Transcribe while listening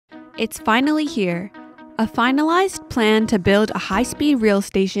It's finally here. A finalized plan to build a high-speed rail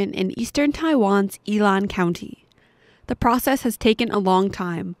station in Eastern Taiwan's Yilan County. The process has taken a long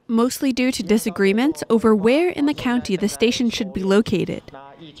time, mostly due to disagreements over where in the county the station should be located.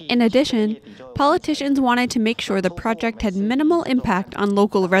 In addition, politicians wanted to make sure the project had minimal impact on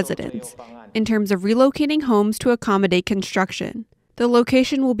local residents, in terms of relocating homes to accommodate construction. The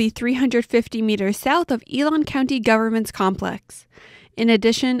location will be 350 meters south of Yilan County Government's complex. In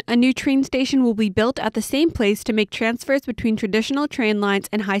addition, a new train station will be built at the same place to make transfers between traditional train lines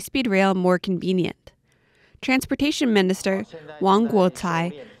and high-speed rail more convenient. Transportation Minister Wang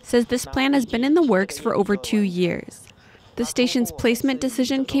Guocai says this plan has been in the works for over 2 years. The station's placement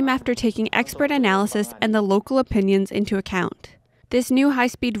decision came after taking expert analysis and the local opinions into account. This new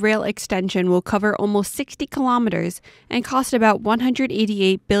high-speed rail extension will cover almost 60 kilometers and cost about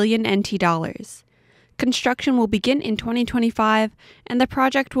 188 billion NT dollars. Construction will begin in 2025, and the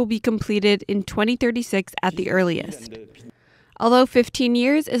project will be completed in 2036 at the earliest. Although 15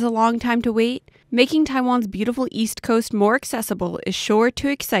 years is a long time to wait, making Taiwan's beautiful East Coast more accessible is sure to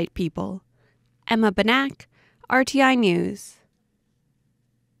excite people. Emma Banak, RTI News.